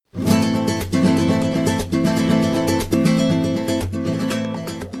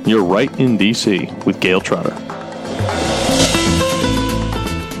You're right in D.C. with Gail Trotter.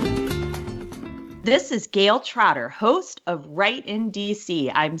 This is Gail Trotter, host of Right in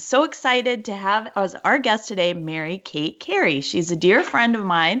D.C. I'm so excited to have as our guest today, Mary Kate Carey. She's a dear friend of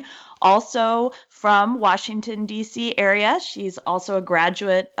mine, also from Washington, D.C. area. She's also a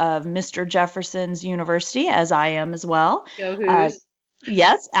graduate of Mr. Jefferson's University, as I am as well. Go Hoos.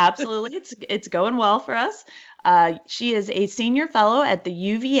 Yes, absolutely. It's going well for us. She is a senior fellow at the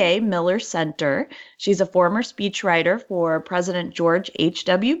UVA Miller Center. She's a former speechwriter for President George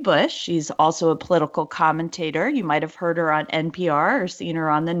H.W. Bush. She's also a political commentator. You might have heard her on NPR or seen her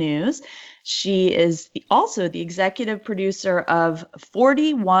on the news. She is also the executive producer of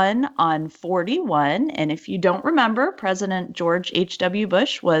 41 on 41. And if you don't remember, President George H.W.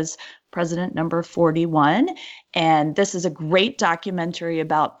 Bush was president number 41. And this is a great documentary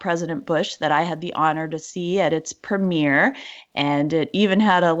about President Bush that I had the honor to see at its premiere. And it even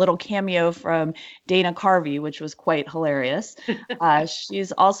had a little cameo from Dana Carvey, which was quite hilarious.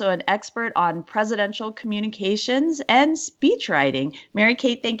 She's also an expert on presidential communications and speechwriting. Mary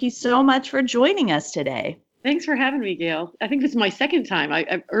Kate, thank you so much for joining us today. Thanks for having me, Gail. I think this is my second time.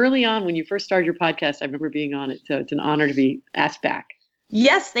 I early on, when you first started your podcast, I remember being on it. So it's an honor to be asked back.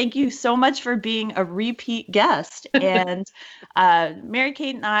 Yes, thank you so much for being a repeat guest. And Mary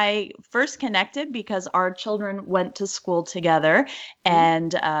Kate and I first connected because our children went to school together.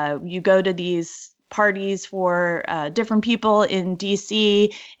 And you go to these parties for different people in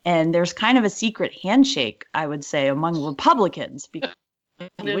DC, and there's kind of a secret handshake, I would say, among Republicans.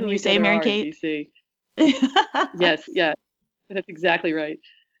 Wouldn't you say, Mary Kate? Yes, that's exactly right.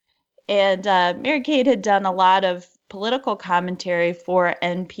 And Mary Kate had done a lot of political commentary for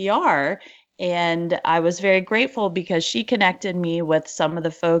NPR, and I was very grateful because she connected me with some of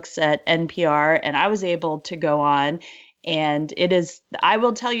the folks at NPR, and I was able to go on. And it is, I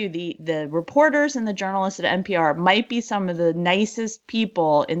will tell you, the reporters and the journalists at NPR might be some of the nicest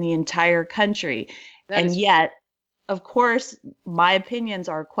people in the entire country. And yet, of course, my opinions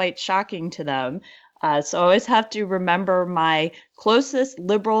are quite shocking to them. So I always have to remember my closest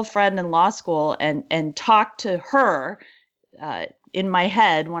liberal friend in law school and talk to her in my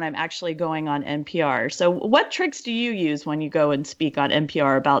head when I'm actually going on NPR. So what tricks do you use when you go and speak on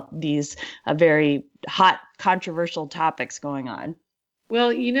NPR about these very hot, controversial topics going on?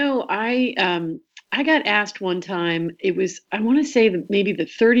 Well, I got asked one time, it was, I want to say maybe the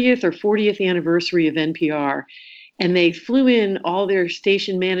 30th or 40th anniversary of NPR. And they flew in all their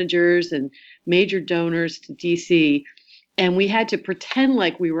station managers and major donors to DC. And we had to pretend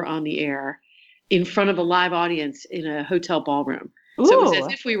like we were on the air in front of a live audience in a hotel ballroom. Ooh. So it was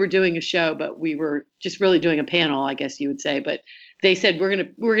as if we were doing a show, but we were just really doing a panel, I guess you would say. But they said, we're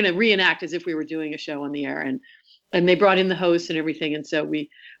gonna reenact as if we were doing a show on the air. And they brought in the hosts and everything. And so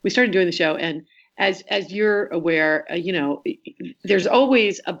we started doing the show. And as you're aware, there's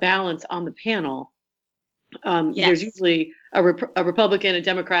always a balance on the panel. Yes. There's usually a Republican, a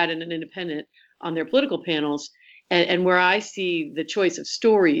Democrat, and an independent on their political panels. And where I see the choice of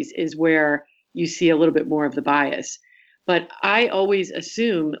stories is where you see a little bit more of the bias. But I always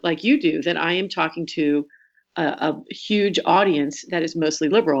assume, like you do, that I am talking to a huge audience that is mostly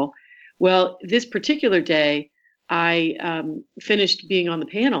liberal. Well, this particular day, I finished being on the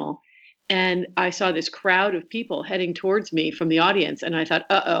panel, and I saw this crowd of people heading towards me from the audience. And I thought,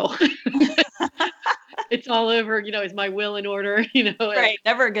 uh-oh. It's all over, is my will in order, Right,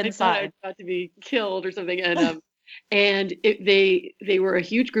 never a good sign. I was about to be killed or something. And they were a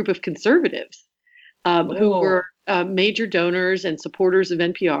huge group of conservatives who were major donors and supporters of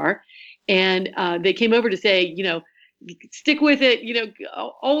NPR. And they came over to say, stick with it,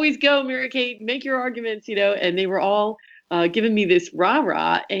 always go, Mary Kate, make your arguments, and they were all giving me this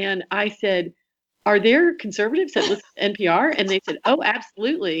rah-rah. And I said, are there conservatives that listen to NPR? And they said, oh,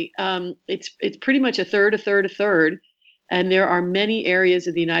 absolutely. It's pretty much a third. And there are many areas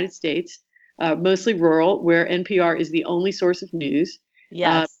of the United States, mostly rural, where NPR is the only source of news.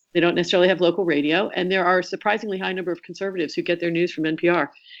 Yes. They don't necessarily have local radio. And there are a surprisingly high number of conservatives who get their news from NPR.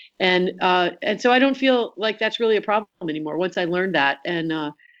 And so I don't feel like that's really a problem anymore once I learned that.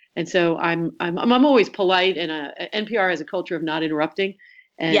 And so I'm always polite, and NPR has a culture of not interrupting.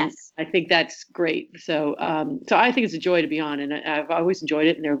 And yes. I think that's great. So I think it's a joy to be on, and I've always enjoyed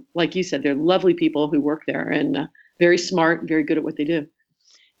it. And they're, like you said, they're lovely people who work there, and very smart, very good at what they do.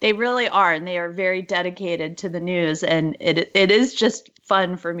 They really are, and they are very dedicated to the news. And it is just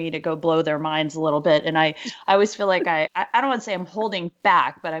fun for me to go blow their minds a little bit. And I always feel like I don't want to say I'm holding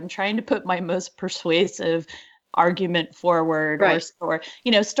back, but I'm trying to put my most persuasive argument forward, Right. or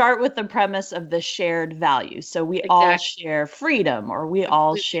start with the premise of the shared values. So we all Exactly. share freedom, or we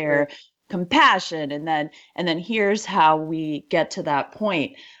all Completely agree. share compassion, and then here's how we get to that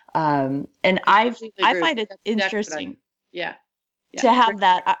point. And I completely I agree with find you. it That's exactly what I interesting mean. Yeah. Yeah. to Great. have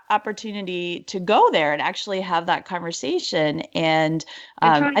that opportunity to go there and actually have that conversation. And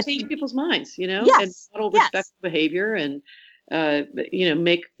And try to I change think, people's minds, and yes, model yes. respectful behavior and,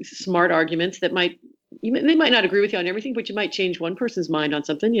 make smart arguments that they might not agree with you on everything, but you might change one person's mind on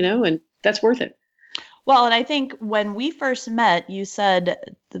something, and that's worth it. Well, and I think when we first met, you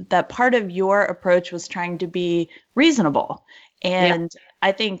said that part of your approach was trying to be reasonable. Yeah. And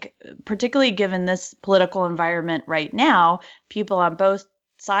I think, particularly given this political environment right now, people on both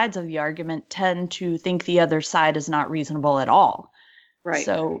sides of the argument tend to think the other side is not reasonable at all. Right.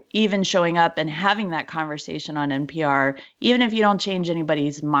 So even showing up and having that conversation on NPR, even if you don't change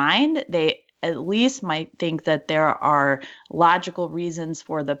anybody's mind, they at least might think that there are logical reasons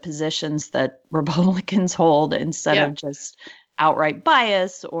for the positions that Republicans hold instead Yeah. of just outright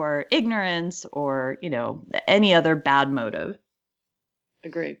bias or ignorance or, any other bad motive.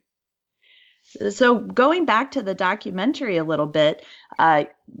 Agree. So going back to the documentary a little bit,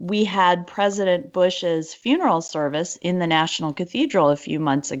 we had President Bush's funeral service in the National Cathedral a few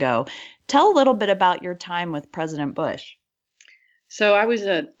months ago. Tell a little bit about your time with President Bush. So I was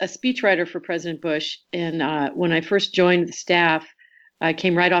a speechwriter for President Bush, and when I first joined the staff, I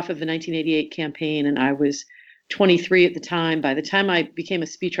came right off of the 1988 campaign, and I was 23 at the time. By the time I became a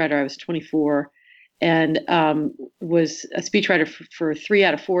speechwriter, I was 24, and was a speechwriter for 3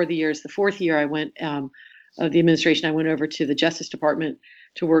 out of 4 of the years. The fourth year I went of the administration, I went over to the Justice Department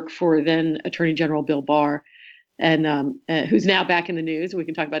to work for then Attorney General Bill Barr, and who's now back in the news. We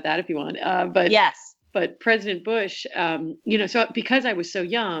can talk about that if you want. Yes. But President Bush, so because I was so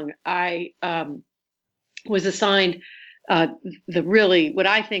young, I was assigned the really what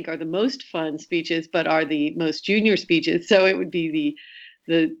I think are the most fun speeches, but are the most junior speeches. So it would be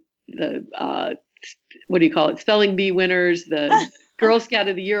the what do you call it? Spelling bee winners, the Girl Scout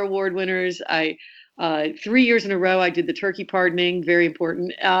of the Year award winners. I 3 years in a row I did the turkey pardoning, very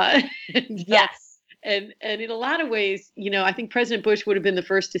important. And, Yes. and in a lot of ways, I think President Bush would have been the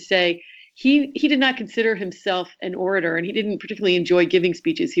first to say he did not consider himself an orator, and he didn't particularly enjoy giving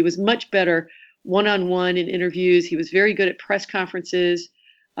speeches. He was much better one-on-one in interviews. He was very good at press conferences.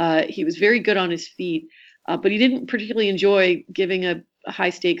 He was very good on his feet, but he didn't particularly enjoy giving a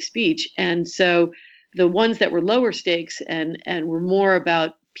high stakes speech. And so the ones that were lower stakes and were more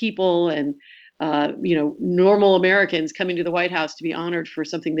about people and normal Americans coming to the White House to be honored for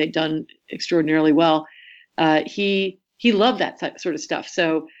something they'd done extraordinarily well. He loved that sort of stuff.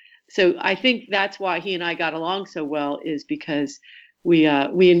 So I think that's why he and I got along so well, is because we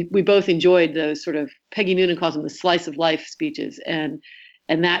both enjoyed those sort of, Peggy Noonan calls them the slice of life speeches, and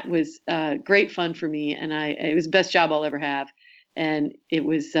that was great fun for me, and it was the best job I'll ever have. And it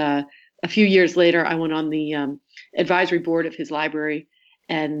was a few years later I went on the advisory board of his library,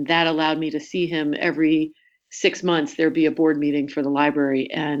 and that allowed me to see him every 6 months. There'd be a board meeting for the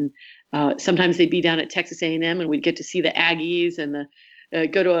library, and sometimes they'd be down at Texas A&M, and we'd get to see the Aggies and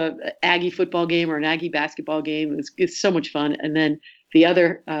go to a Aggie football game or an Aggie basketball game. It's so much fun. And then the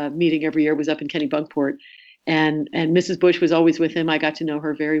other meeting every year was up in Kennebunkport, and Mrs. Bush was always with him. I got to know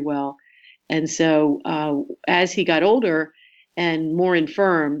her very well. And so as he got older and more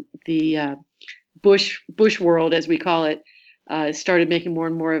infirm, the Bush world, as we call it, started making more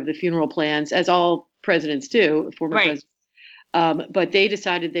and more of the funeral plans, as all presidents do, former Right. presidents. But they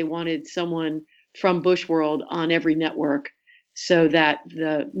decided they wanted someone from Bush world on every network, so that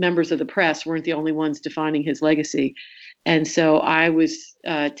the members of the press weren't the only ones defining his legacy. And so I was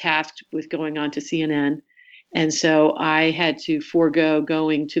tasked with going on to CNN. And so I had to forego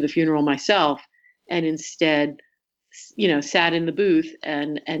going to the funeral myself, and instead, sat in the booth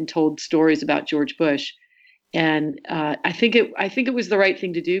and told stories about George Bush. And I think it was the right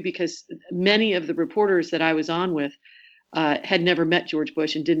thing to do, because many of the reporters that I was on with had never met George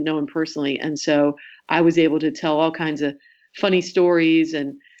Bush and didn't know him personally. And so I was able to tell all kinds of funny stories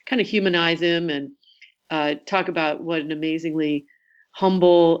and kind of humanize him, and talk about what an amazingly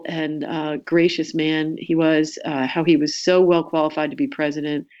humble and gracious man he was, how he was so well qualified to be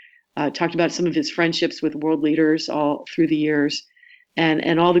president. Talked about some of his friendships with world leaders all through the years,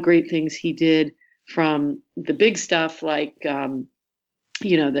 and all the great things he did, from the big stuff like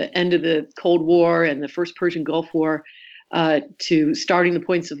the end of the Cold War and the first Persian Gulf War, to starting the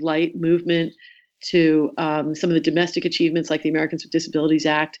Points of Light movement, to some of the domestic achievements like the Americans with Disabilities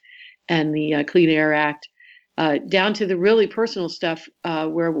Act and the Clean Air Act. down to the really personal stuff,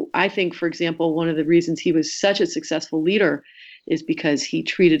 where I think, for example, one of the reasons he was such a successful leader is because he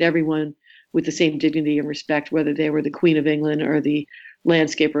treated everyone with the same dignity and respect, whether they were the Queen of England or the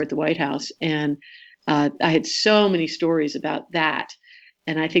landscaper at the White House. And I had so many stories about that.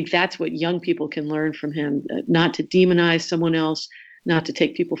 And I think that's what young people can learn from him, not to demonize someone else, not to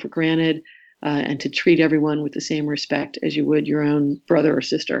take people for granted, and to treat everyone with the same respect as you would your own brother or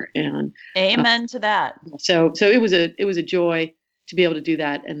sister. And Amen to that. so it was a joy to be able to do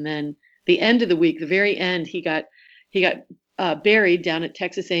that. And then the end of the week, the very end, he got buried down at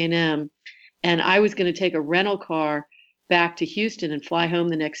Texas A&M, and I was going to take a rental car back to Houston and fly home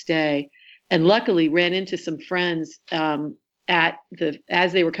the next day. And luckily ran into some friends as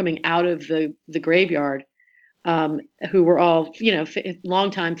they were coming out of the graveyard, who were all,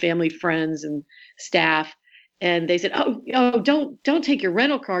 longtime family friends and staff. And they said, oh, don't take your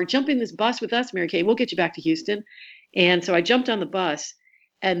rental car. Jump in this bus with us, Mary Kay. We'll get you back to Houston. And so I jumped on the bus,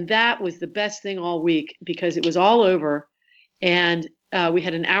 and that was the best thing all week because it was all over. And we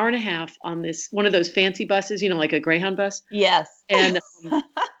had an hour and a half on one of those fancy buses, like a Greyhound bus. Yes. And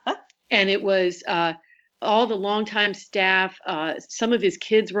and it was all the longtime staff. Some of his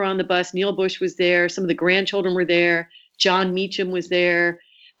kids were on the bus. Neil Bush was there. Some of the grandchildren were there. John Meacham was there.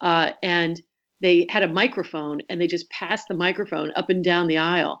 And they had a microphone, and they just passed the microphone up and down the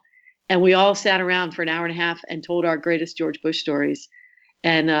aisle. And we all sat around for an hour and a half and told our greatest George Bush stories.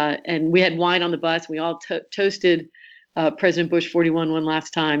 And we had wine on the bus. We all toasted President Bush 41 one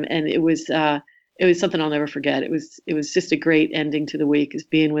last time. And it was something I'll never forget. It was just a great ending to the week, is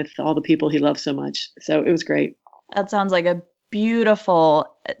being with all the people he loved so much. So it was great. That sounds like a beautiful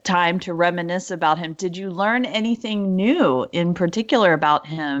time to reminisce about him. Did you learn anything new in particular about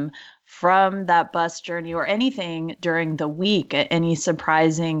him from that bus journey, or anything during the week? Any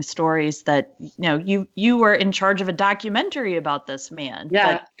surprising stories that, you were in charge of a documentary about this man?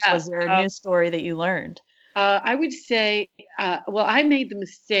 Yeah. Was there a new story that you learned? I would say, I made the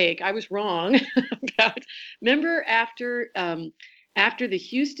mistake. I was wrong. Remember after the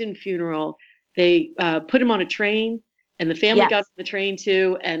Houston funeral, they put him on a train, and the family got on the train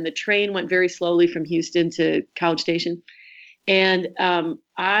too, and the train went very slowly from Houston to College Station. And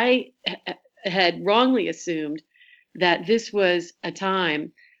I had wrongly assumed that this was a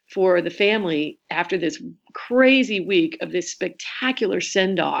time for the family, after this crazy week of this spectacular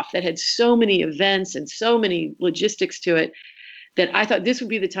send-off that had so many events and so many logistics to it, that I thought this would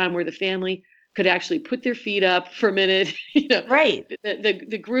be the time where the family could actually put their feet up for a minute. Right.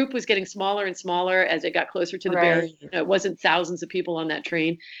 The group was getting smaller and smaller as it got closer to the burial. It wasn't thousands of people on that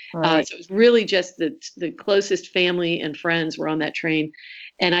train. Right. So it was really just the closest family and friends were on that train.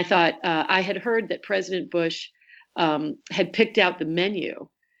 And I thought, I had heard that President Bush had picked out the menu,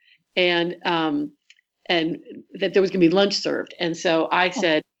 and that there was going to be lunch served. And so I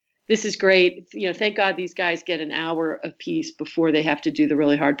said, this is great. Thank God these guys get an hour of peace before they have to do the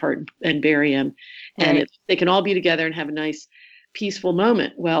really hard part and bury him. And Right. they can all be together and have a nice, peaceful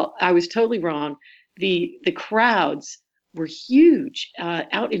moment. Well, I was totally wrong. The crowds were huge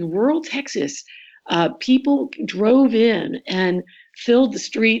out in rural Texas. People drove in and filled the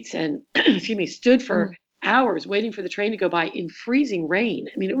streets and, stood for hours waiting for the train to go by in freezing rain.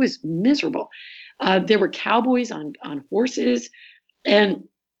 I mean, it was miserable. There were cowboys on horses, and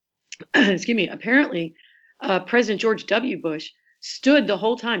apparently President George W. Bush stood the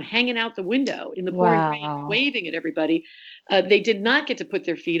whole time hanging out the window in the pouring rain, waving at everybody. They did not get to put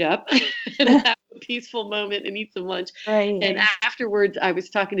their feet up and have a peaceful moment and eat some lunch. Right. And afterwards, I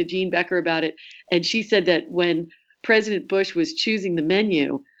was talking to Jean Becker about it, and she said that when President Bush was choosing the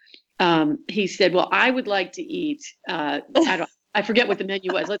menu, he said, well, I would like to eat, I forget what the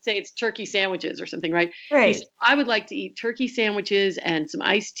menu was. Let's say it's turkey sandwiches or something, right? Right. He said, I would like to eat turkey sandwiches and some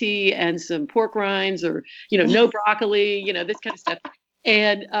iced tea and some pork rinds, or, no broccoli, this kind of stuff.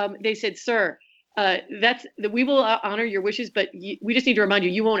 And they said, sir, we will honor your wishes, but we just need to remind you,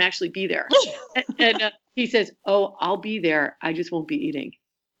 you won't actually be there. and he says, oh, I'll be there. I just won't be eating.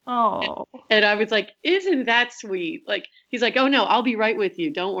 Oh. And I was like, isn't that sweet? Like, he's like, oh no, I'll be right with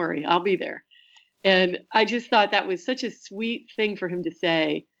you. Don't worry. I'll be there. And I just thought that was such a sweet thing for him to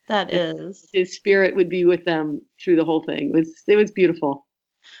say. That is. His spirit would be with them through the whole thing. It was beautiful.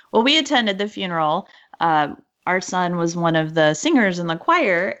 Well, we attended the funeral. Our son was one of the singers in the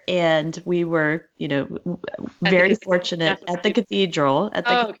choir, and we were, very fortunate at the cathedral,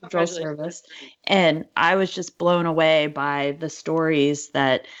 service. And I was just blown away by the stories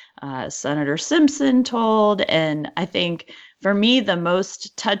that Senator Simpson told. And I think for me, the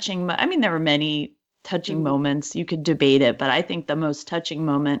most touching, there were many touching moments. You could debate it, but I think the most touching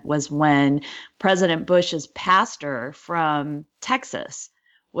moment was when President Bush's pastor from Texas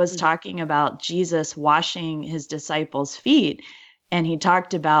was talking about Jesus washing his disciples' feet. And he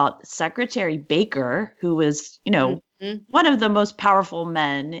talked about Secretary Baker, who was, one of the most powerful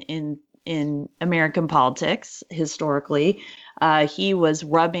men in American politics historically. He was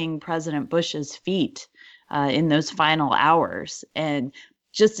rubbing President Bush's feet in those final hours. And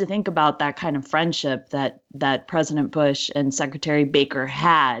just to think about that kind of friendship that President Bush and Secretary Baker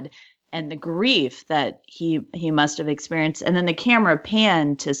had, and the grief that he must have experienced. And then the camera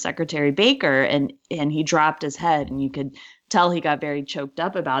panned to Secretary Baker, and he dropped his head, and you could tell he got very choked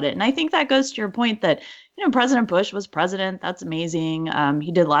up about it. And I think that goes to your point that, President Bush was president. That's amazing.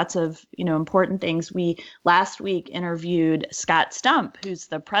 He did lots of, important things. We last week interviewed Scott Stump, who's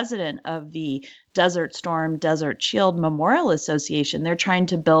the president of the Desert Storm Desert Shield Memorial Association. They're trying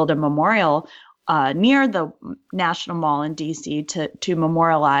to build a memorial near the National Mall in D.C. to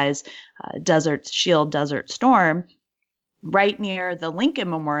memorialize Desert Shield, Desert Storm, right near the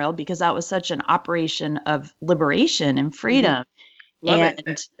Lincoln Memorial, because that was such an operation of liberation and freedom. Love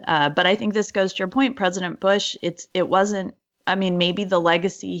it. But I think this goes to your point, President Bush. It wasn't. I mean, maybe the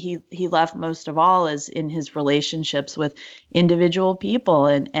legacy he left most of all is in his relationships with individual people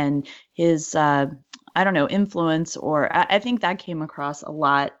and his influence. Or I think that came across a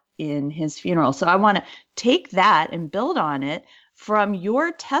lot in his funeral. So I want to take that and build on it from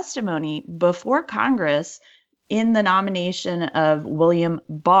your testimony before Congress in the nomination of William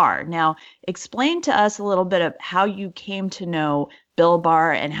Barr. Now, explain to us a little bit of how you came to know Bill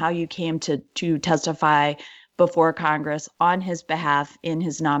Barr and how you came to testify before Congress on his behalf in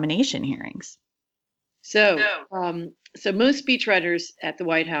his nomination hearings. So most speechwriters at the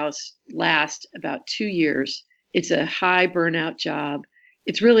White House last about 2 years. It's a high burnout job.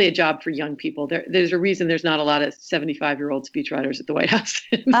 It's really a job for young people. There's a reason there's not a lot of 75-year-old speechwriters at the White House.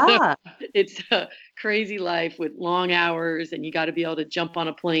 So it's a crazy life with long hours, and you got to be able to jump on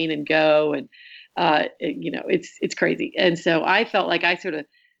a plane and go. And, it's crazy. And so I felt like I sort of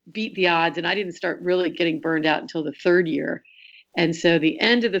beat the odds, and I didn't start really getting burned out until the third year. And so the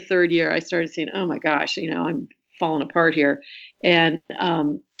end of the third year, I started saying, oh my gosh, I'm falling apart here. And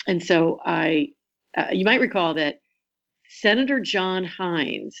so you might recall that Senator John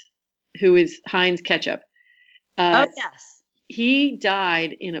Heinz, who is Heinz Ketchup. Yes. He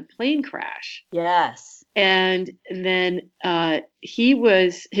died in a plane crash. Yes. And then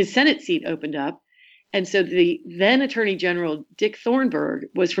his Senate seat opened up. And so the then Attorney General, Dick Thornburgh,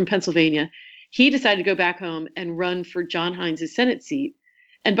 was from Pennsylvania. He decided to go back home and run for John Heinz's Senate seat.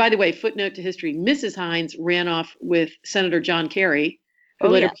 And by the way, footnote to history, Mrs. Heinz ran off with Senator John Kerry, who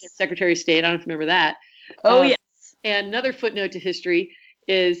later became Secretary of State. I don't know if you remember that. Yes. And another footnote to history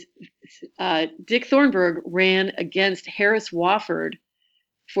is Dick Thornburgh ran against Harris Wofford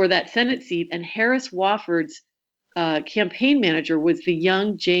for that Senate seat, and Harris Wofford's campaign manager was the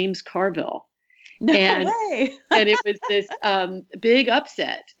young James Carville. No way. And it was this big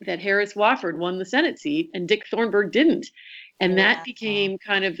upset that Harris Wofford won the Senate seat and Dick Thornburgh didn't. And that became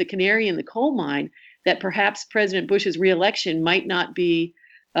kind of the canary in the coal mine that perhaps President Bush's reelection might not be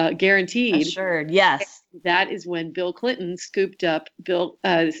guaranteed. Assured, yes. That is when Bill Clinton scooped up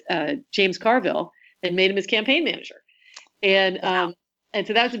James Carville and made him his campaign manager. And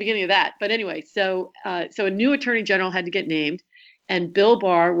so that was the beginning of that. But anyway, so a new attorney general had to get named, and Bill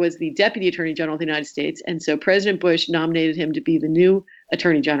Barr was the deputy attorney general of the United States. And so President Bush nominated him to be the new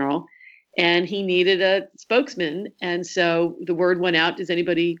attorney general, and he needed a spokesman. And so the word went out, does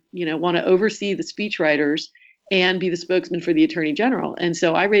anybody, want to oversee the speechwriters and be the spokesman for the attorney general? And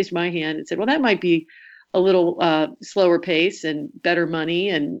so I raised my hand and said, well, that might be a little slower pace and better money.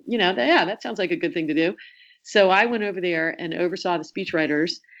 And, that sounds like a good thing to do. So I went over there and oversaw the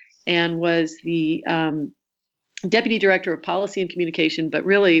speechwriters and was the deputy director of policy and communication. But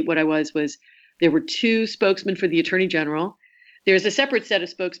really what I was there were two spokesmen for the attorney general. There's a separate set of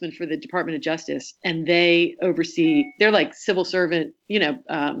spokesmen for the Department of Justice, and they oversee, they're like civil servant, what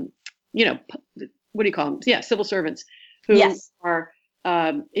do you call them? Yeah, civil servants who are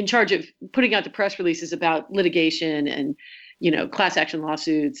in charge of putting out the press releases about litigation and, class action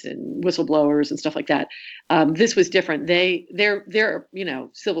lawsuits and whistleblowers and stuff like that. This was different. They're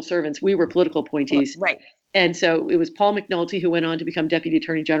civil servants. We were political appointees. Right. And so it was Paul McNulty who went on to become deputy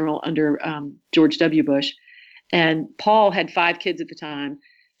attorney general under George W. Bush. And Paul had 5 kids at the time.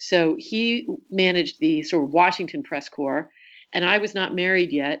 So he managed the sort of Washington press corps, and I was not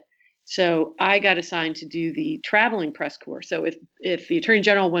married yet. So I got assigned to do the traveling press corps. So if the attorney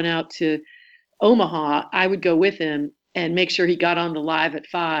general went out to Omaha, I would go with him and make sure he got on the Live at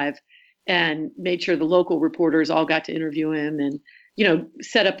 5 and made sure the local reporters all got to interview him, and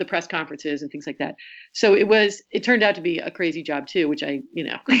set up the press conferences and things like that. So it turned out to be a crazy job too, which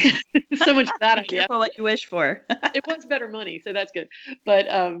so much for that idea. Careful what you wish for. It was better money, so that's good. But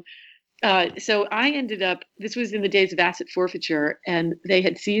so I ended up, this was in the days of asset forfeiture, and they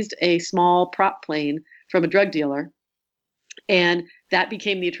had seized a small prop plane from a drug dealer. And that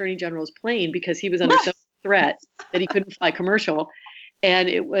became the Attorney General's plane because he was under so much threat that he couldn't fly commercial. And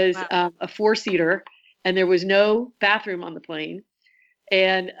it was a 4-seater, and there was no bathroom on the plane.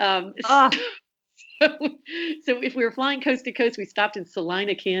 And so if we were flying coast to coast, we stopped in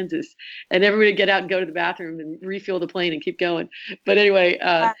Salina, Kansas, and everybody would get out and go to the bathroom and refuel the plane and keep going. But anyway,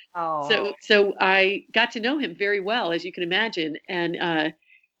 so I got to know him very well, as you can imagine. And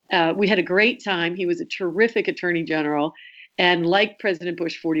we had a great time. He was a terrific attorney general. And like President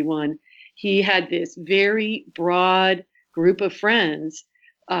Bush 41, he had this very broad group of friends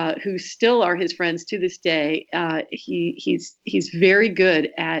who still are his friends to this day. He's very good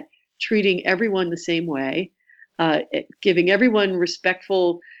at treating everyone the same way, giving everyone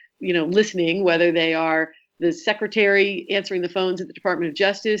respectful, listening, whether they are the secretary answering the phones at the Department of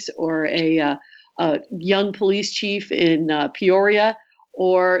Justice, or a young police chief in Peoria,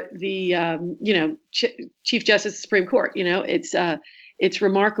 or the Chief Justice of the Supreme Court. It's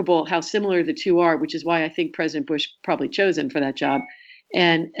remarkable how similar the two are, which is why I think President Bush probably chose him for that job.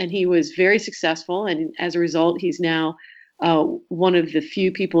 And he was very successful, and as a result, he's now one of the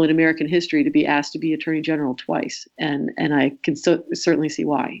few people in American history to be asked to be Attorney General twice, and I can certainly see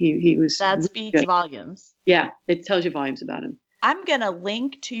why. He was. That speaks good. Volumes. Yeah, it tells you volumes about him. I'm going to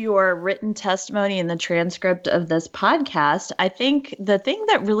link to your written testimony in the transcript of this podcast. I think the thing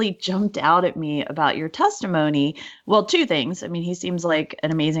that really jumped out at me about your testimony, well, two things. I mean, he seems like an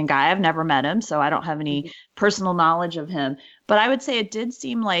amazing guy. I've never met him, so I don't have any personal knowledge of him. But I would say it did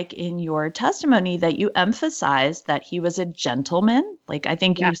seem like in your testimony that you emphasized that he was a gentleman. Like, I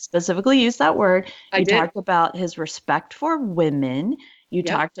think you specifically used that word. You talked about his respect for women. You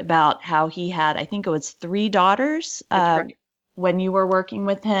talked about how he had, I think it was 3 daughters. That's right. When you were working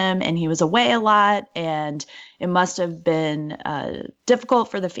with him, and he was away a lot, and it must have been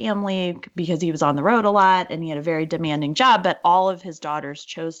difficult for the family because he was on the road a lot and he had a very demanding job, but all of his daughters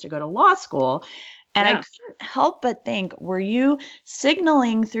chose to go to law school. And I couldn't help but think, were you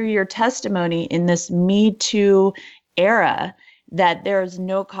signaling through your testimony in this Me Too era that there's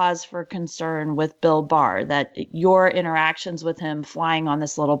no cause for concern with Bill Barr, that your interactions with him flying on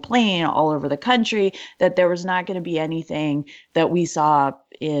this little plane all over the country, that there was not going to be anything that we saw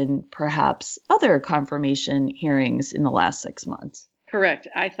in perhaps other confirmation hearings in the last 6 months? Correct.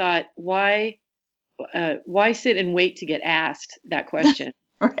 I thought, why sit and wait to get asked that question?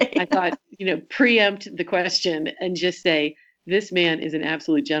 Right. I thought, preempt the question and just say, this man is an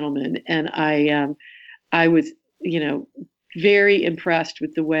absolute gentleman. And I was, very impressed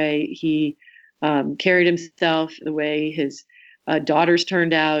with the way he carried himself, the way his daughters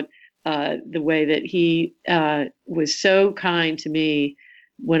turned out, the way that he was so kind to me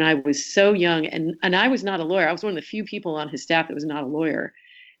when I was so young. And I was not a lawyer. I was one of the few people on his staff that was not a lawyer.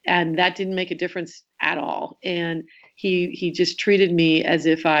 And that didn't make a difference at all. And he just treated me as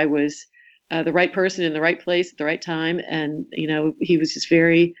if I was the right person in the right place at the right time. And, he was just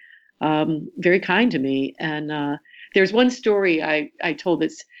very, very kind to me. And there's one story I told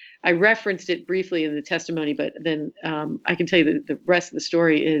that's, I referenced it briefly in the testimony, but then I can tell you the rest of the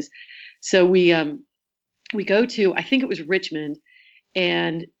story is, so we go to, I think it was Richmond,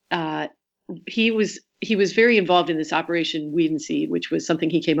 and he was very involved in this Operation Weed and Seed, which was something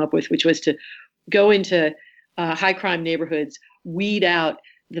he came up with, which was to go into high crime neighborhoods, weed out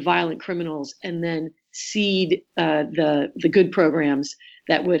the violent criminals, and then seed the good programs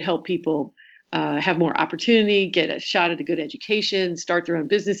that would help people have more opportunity, get a shot at a good education, start their own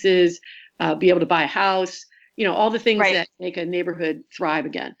businesses, be able to buy a house, all the things that make a neighborhood thrive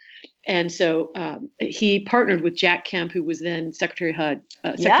again. And so he partnered with Jack Kemp, who was then Secretary of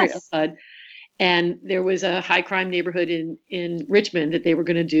HUD. And there was a high crime neighborhood in Richmond that they were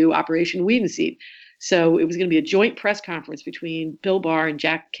going to do Operation Weed and Seed. So it was going to be a joint press conference between Bill Barr and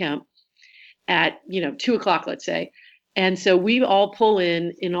Jack Kemp at 2:00, let's say. And so we all pull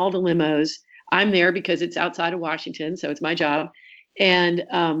in all the limos. I'm there because it's outside of Washington, so it's my job. And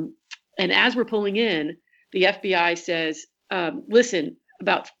as we're pulling in, the FBI says, listen,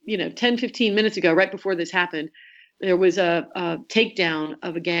 about 10, 15 minutes ago, right before this happened, there was a takedown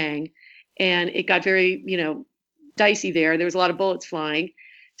of a gang, and it got very, dicey there. There was a lot of bullets flying.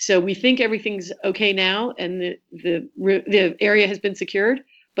 So we think everything's okay now, and the area has been secured.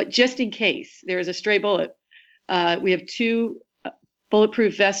 But just in case there is a stray bullet, we have 2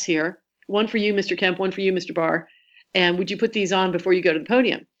 bulletproof vests here. one for you, Mr. Kemp, one for you, Mr. Barr. And would you put these on before you go to the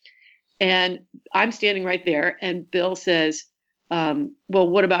podium? And I'm standing right there, and Bill says, well,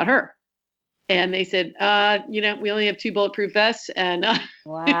 what about her? And they said, we only have 2 bulletproof vests, and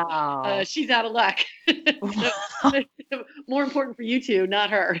Wow. she's out of luck. So, more important for you two, not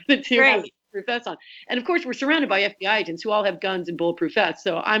her, to have bulletproof vests on. And of course, we're surrounded by FBI agents who all have guns and bulletproof vests.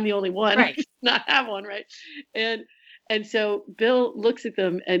 So I'm the only one who does not have one, right? And so Bill looks at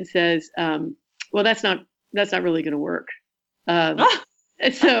them and says, well, that's not really going to work.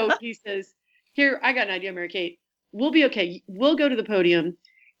 And so he says, here, I got an idea, Mary Kate. We'll be okay. We'll go to the podium,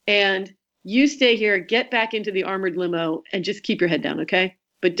 and you stay here, get back into the armored limo, and just keep your head down, okay?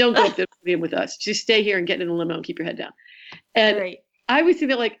 But don't go up to the podium with us. Just stay here and get in the limo and keep your head down. And I was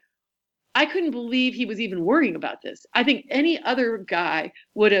thinking, like, I couldn't believe he was even worrying about this. I think any other guy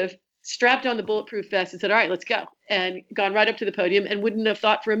would have strapped on the bulletproof vest and said, all right, let's go, and gone right up to the podium and wouldn't have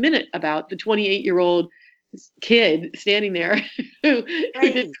thought for a minute about the 28-year-old kid standing there who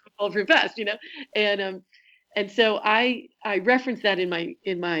didn't have a bulletproof vest, and so I referenced that in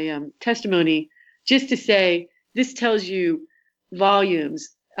my testimony, just to say this tells you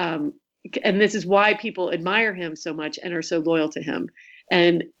volumes, and this is why people admire him so much and are so loyal to him.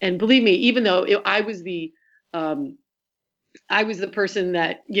 And believe me, even though I was the person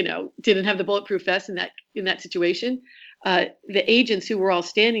that didn't have the bulletproof vest in that situation, the agents who were all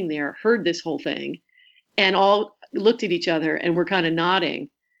standing there heard this whole thing, and all looked at each other and were kind of nodding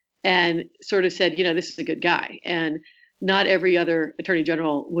and sort of said, this is a good guy. And not every other attorney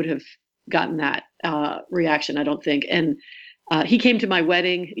general would have gotten that reaction, I don't think. And he came to my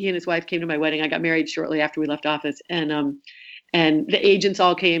wedding. He and his wife came to my wedding. I got married shortly after we left office. And the agents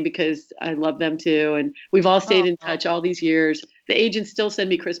all came because I love them too. And we've all stayed in touch all these years. The agents still send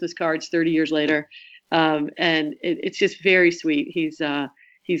me Christmas cards 30 years later. And it's just very sweet.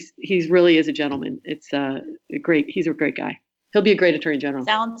 He's really is a gentleman. It's he's a great guy. He'll be a great attorney general.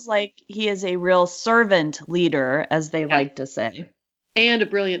 Sounds like he is a real servant leader, as they like to say. And a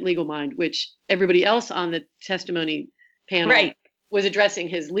brilliant legal mind, which everybody else on the testimony panel was addressing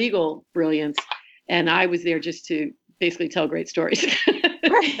his legal brilliance. And I was there just to basically tell great stories.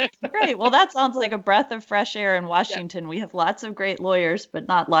 Right. Well, that sounds like a breath of fresh air in Washington. Yeah. We have lots of great lawyers, but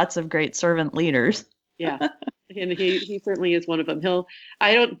not lots of great servant leaders. Yeah. And he certainly is one of them.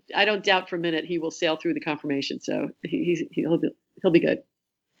 I don't doubt for a minute he will sail through the confirmation. So he'll be good.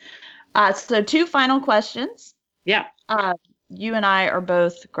 So 2 final questions. Yeah. You and I are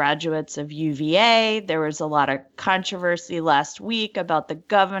both graduates of UVA. There was a lot of controversy last week about the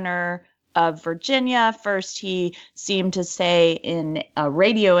governor of Virginia. First, he seemed to say in a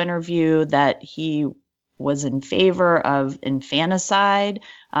radio interview that he was in favor of infanticide.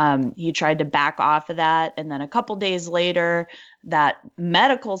 He tried to back off of that. And then a couple days later, that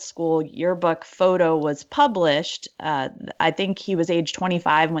medical school yearbook photo was published. I think he was age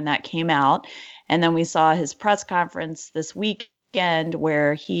 25 when that came out. And then we saw his press conference this weekend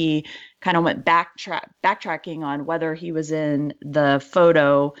where he kind of went backtracking on whether he was in the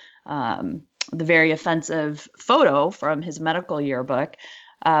photo, the very offensive photo from his medical yearbook.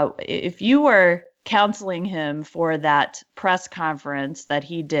 If you were counseling him for that press conference that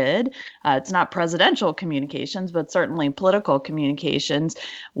he did, it's not presidential communications, but certainly political communications,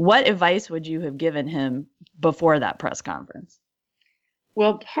 what advice would you have given him before that press conference?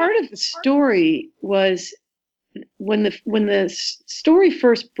 Well, part of the story was when the story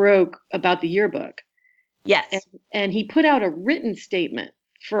first broke about the yearbook. Yes. And he put out a written statement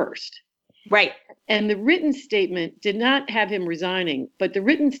first. Right. And the written statement did not have him resigning, but the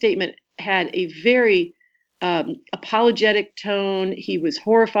written statement had a very apologetic tone. He was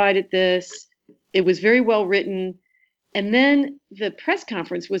horrified at this. It was very well written. And then the press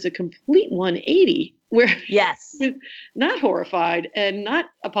conference was a complete 180 where he was not horrified and not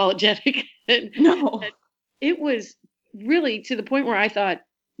apologetic. And it was really to the point where I thought,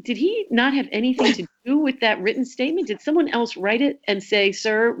 did he not have anything to do with that written statement? Did someone else write it and say,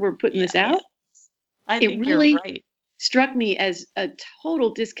 sir, we're putting this out? I think it really you're right. Struck me as a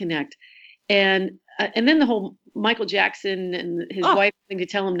total disconnect. And then the whole Michael Jackson and his wife thing to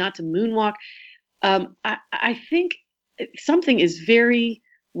tell him not to moonwalk. I think something is very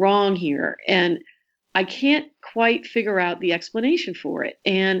wrong here. And I can't quite figure out the explanation for it.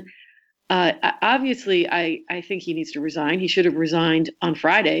 And obviously, I think he needs to resign. He should have resigned on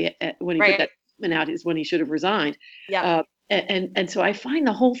Friday when he put that statement out is when he should have resigned. Yeah. And so I find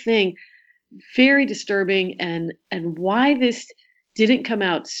the whole thing very disturbing, and why this didn't come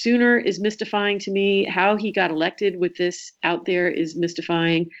out sooner is mystifying to me. How he got elected with this out there is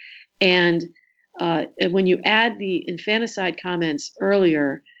mystifying. And when you add the infanticide comments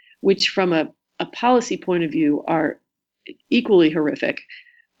earlier, which from a policy point of view are equally horrific.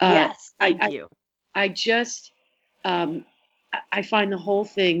 Yes, I, thank I, you. I just, um, I find the whole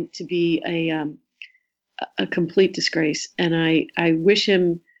thing to be a complete disgrace. And I wish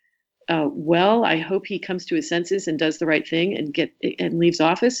him well. I hope he comes to his senses and does the right thing and leaves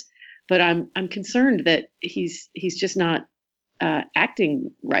office. But I'm concerned that he's just not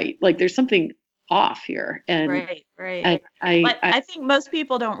acting right. Like there's something off here. And Right, right. But I I think most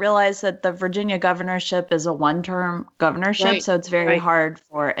people don't realize that the Virginia governorship is a one-term governorship, right, so it's very right. hard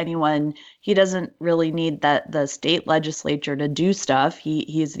for anyone. He doesn't really need the state legislature to do stuff.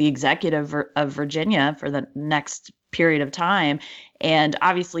 He's the executive of Virginia for the next period of time, and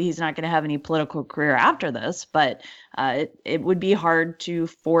obviously he's not going to have any political career after this. But it would be hard to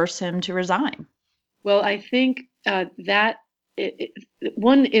force him to resign. Well, I think that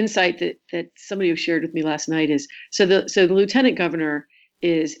one insight that somebody shared with me last night is so the lieutenant governor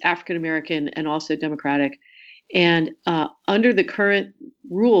is African American and also Democratic, and under the current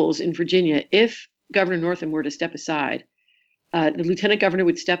rules in Virginia, if Governor Northam were to step aside, the lieutenant governor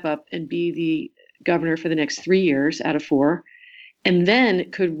would step up and be the governor for the next 3 years out of 4, and then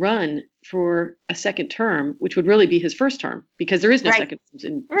could run for a second term, which would really be his first term because there is no Right, second terms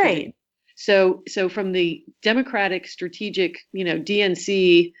in Virginia. right. So from the Democratic strategic,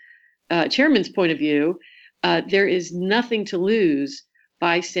 DNC chairman's point of view, there is nothing to lose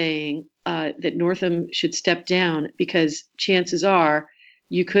by saying that Northam should step down because chances are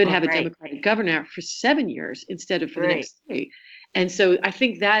you could have a Right, Democratic governor for 7 years instead of for the right. next 3. And so I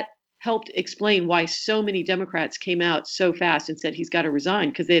think that helped explain why so many Democrats came out so fast and said he's got to resign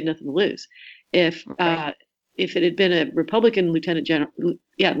because they had nothing to lose. If Right. if it had been a Republican lieutenant governor,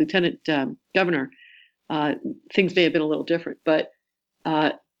 things may have been a little different. But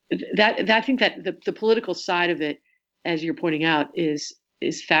that I think that the political side of it, as you're pointing out, is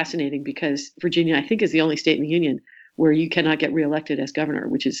fascinating because Virginia, I think, is the only state in the union where you cannot get reelected as governor,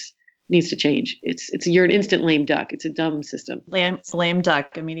 which needs to change. You're an instant lame duck. It's a dumb system. Lame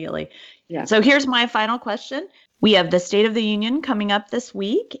duck immediately. Yeah. So here's my final question. We have the State of the Union coming up this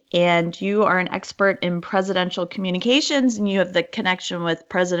week, and you are an expert in presidential communications, and you have the connection with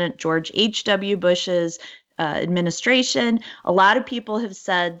President George H.W. Bush's administration. A lot of people have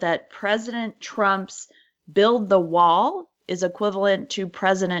said that President Trump's Build the Wall is equivalent to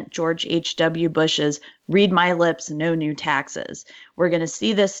President George H.W. Bush's Read My Lips, No New Taxes. We're going to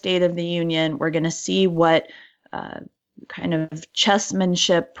see this State of the Union. We're going to see what kind of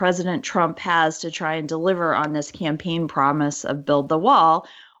chessmanship President Trump has to try and deliver on this campaign promise of Build the Wall.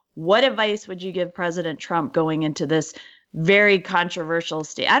 What advice would you give President Trump going into this very controversial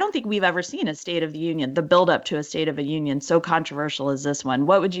state? I don't think we've ever seen a State of the Union, the build up to a State of the Union, so controversial as this one.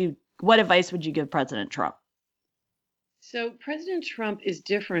 What advice would you give President Trump? So President Trump is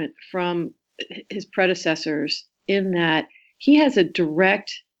different from his predecessors in that he has a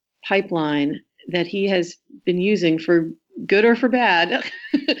direct pipeline that he has been using for good or for bad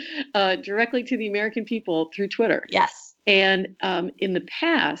directly to the American people through Twitter. Yes. And in the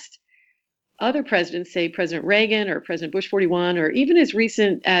past, other presidents, say President Reagan or President Bush 41, or even as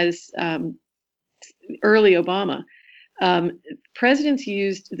recent as early Obama, presidents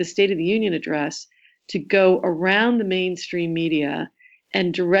used the State of the Union address to go around the mainstream media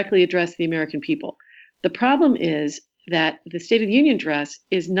and directly address the American people. The problem is that the State of the Union address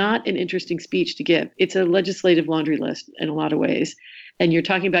is not an interesting speech to give. It's a legislative laundry list in a lot of ways. And you're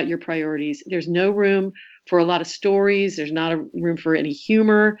talking about your priorities. There's no room for a lot of stories. There's not a room for any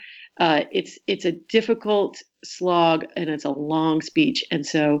humor. It's a difficult slog and it's a long speech. And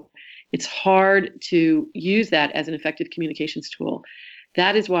so it's hard to use that as an effective communications tool.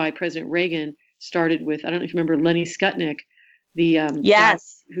 That is why President Reagan started with, I don't know if you remember Lenny Skutnik, the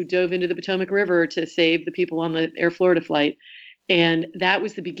yes, guy who dove into the Potomac River to save the people on the Air Florida flight. And that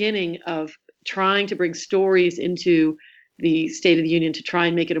was the beginning of trying to bring stories into the State of the Union to try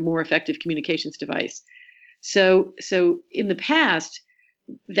and make it a more effective communications device. So in the past,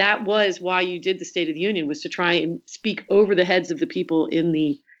 that was why you did the State of the Union, was to try and speak over the heads of the people in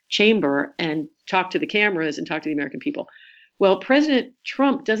the chamber and talk to the cameras and talk to the American people. Well, President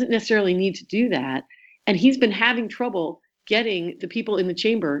Trump doesn't necessarily need to do that. And he's been having trouble getting the people in the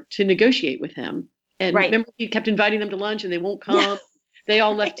chamber to negotiate with him. And right. Remember, he kept inviting them to lunch and they won't come. Yes. They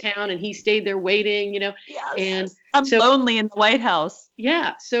all left town and he stayed there waiting, Yes. And I'm lonely in the White House.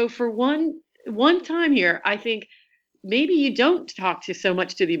 Yeah. So for one time here, I think maybe you don't talk to so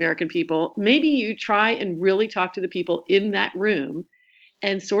much to the American people. Maybe you try and really talk to the people in that room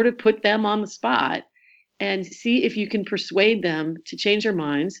and sort of put them on the spot and see if you can persuade them to change their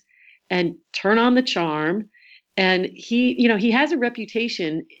minds and turn on the charm And he has a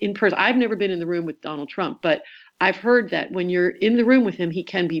reputation in person. I've never been in the room with Donald Trump, but I've heard that when you're in the room with him, he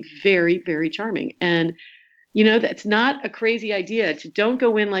can be very, very charming. And, that's not a crazy idea to don't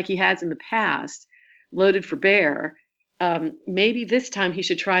go in like he has in the past, loaded for bear. Maybe this time he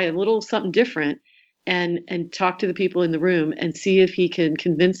should try a little something different and talk to the people in the room and see if he can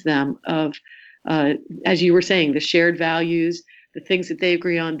convince them of, as you were saying, the shared values, the things that they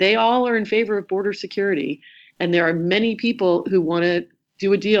agree on. They all are in favor of border security. And there are many people who want to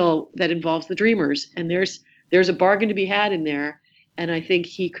do a deal that involves the Dreamers. And there's a bargain to be had in there. And I think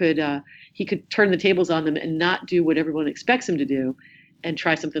he could turn the tables on them and not do what everyone expects him to do and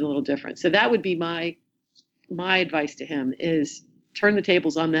try something a little different. So that would be my advice to him, is turn the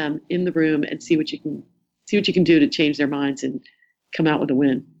tables on them in the room and see what you can do to change their minds and come out with a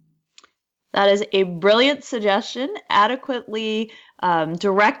win. That is a brilliant suggestion, adequately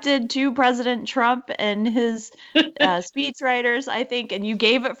directed to President Trump and his speechwriters, I think, and you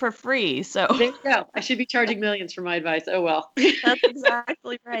gave it for free. So there you go. I should be charging millions for my advice. Oh, well. That's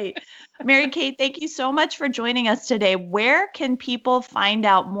exactly right. Mary Kate, thank you so much for joining us today. Where can people find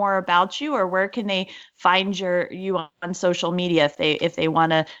out more about you, or where can they find you on social media if they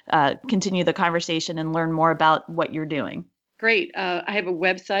want to continue the conversation and learn more about what you're doing? Great. I have a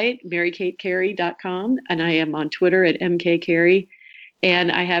website, marykatecarey.com, and I am on Twitter at mkcarey.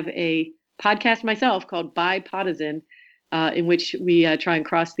 And I have a podcast myself called Bipartisan, in which we try and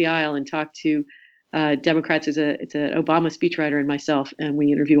cross the aisle and talk to Democrats. It's an Obama speechwriter and myself, and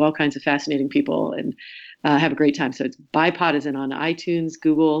we interview all kinds of fascinating people and have a great time. So it's Bipartisan on iTunes,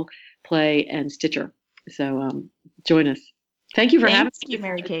 Google Play, and Stitcher. So join us. Thank you for having me. Thank you,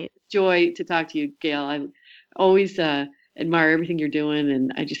 Mary Kate. Joy to talk to you, Gail. I always admire everything you're doing,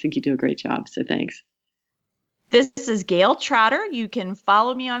 and I just think you do a great job. So thanks. This is Gail Trotter. You can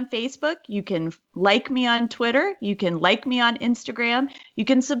follow me on Facebook. You can like me on Twitter. You can like me on Instagram. You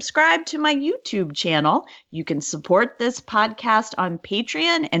can subscribe to my YouTube channel. You can support this podcast on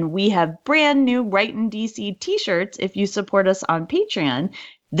Patreon. And we have brand new Right in DC t-shirts if you support us on Patreon.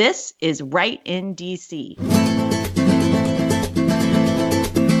 This is Right in DC.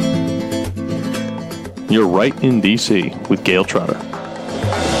 You're Right in DC with Gail Trotter.